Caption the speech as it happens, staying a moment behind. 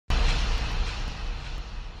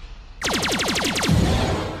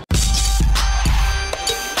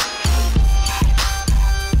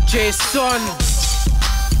Jsunz,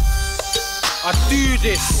 I do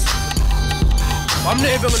this. I'm not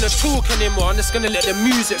even gonna talk anymore, I'm just gonna let the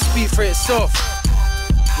music speak for itself.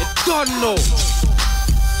 You don't know.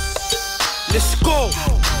 Let's go.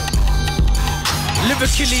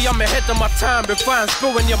 Lyrically, I'm ahead of my time. Been fine,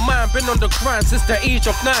 blowing your mind. Been on the grind since the age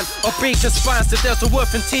of 9. I'll break your spine, so there's a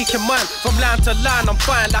worth in taking mine. From line to line, I'm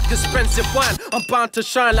fine like expensive wine. I'm bound to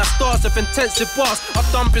shine like stars of intensive bars. I've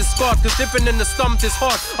done been scarred, cause living in the slums is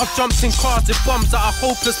hard. I've jumped in cars with bums that are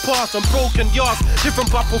hopeless past. On broken yards,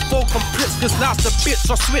 different but provoking blitz. Cause life's a bitch,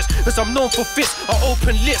 I switch. Cause I'm known for fists, I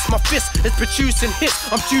open lips. My fist is producing hits.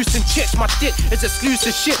 I'm juicing chicks, my dick is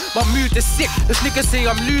exclusive shit. My mood is sick, this niggas say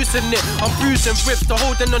I'm losing it. I'm bruising ribs, to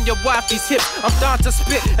holding on your wifey's hips. I'm down to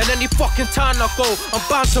spit, and any fucking time I go, I'm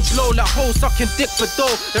bound to blow like hoes sucking dick for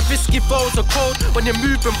dough. The risky balls are cold when you're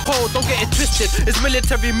moving pole. Don't get it twisted, it's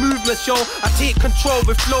military movements, yo. I take control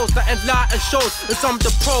with flows that enlighten shows. Cause I'm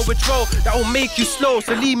the pro with roll that will make you slow.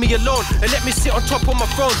 So leave me alone and let me sit on top of my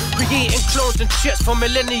throne, creating clones and shits for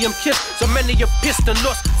millennium kids. So many are pissed and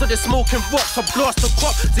lost, so they're smoking rocks. I blast the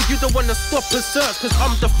cop, so you don't wanna stop and search. Cause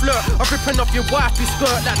I'm the flirt, I'm ripping off your wifey's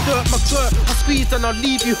skirt like dirt, my skirt. I squeeze and I'll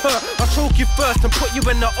leave you hurt. I'll choke you first and put you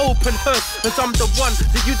in the open hearse. Cause I'm the one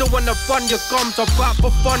that you don't wanna run your gums. I'm back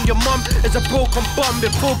for fun, your mum is a broken bum.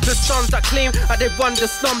 With focused sons that claim that they run the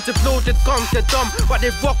slums. With loaded guns, they're dumb, but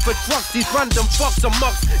they rock for drugs. These random fucks and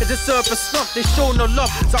mucks, it's a service snuff, they show no love.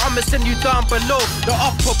 So I'ma send you down below. The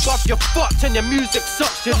up above, you're fucked and your music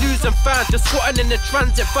sucks. You're losing fans, you're squatting in the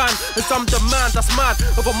transit van. Cause I'm the man that's mad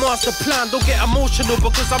of a master plan. Don't get emotional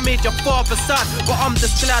because I made your father sad, but I'm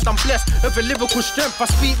just glad I'm blessed with a lyrical strength. I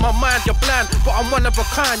speak my mind, you're bland, but I'm one of a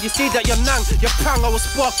kind. You say that you're nang, you're prang, I will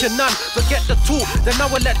spark your nan. Forget the talk, then I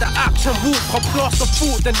will let the action walk. I'll blast the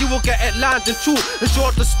foot, then you will get it landing true. It's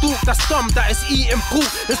you're the stoop, that's dumb, that is eating poop.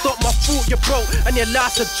 It's not my fault, you're broke, and your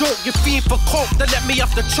life's a joke. You feed for coke, then let me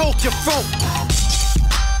have to choke your throat.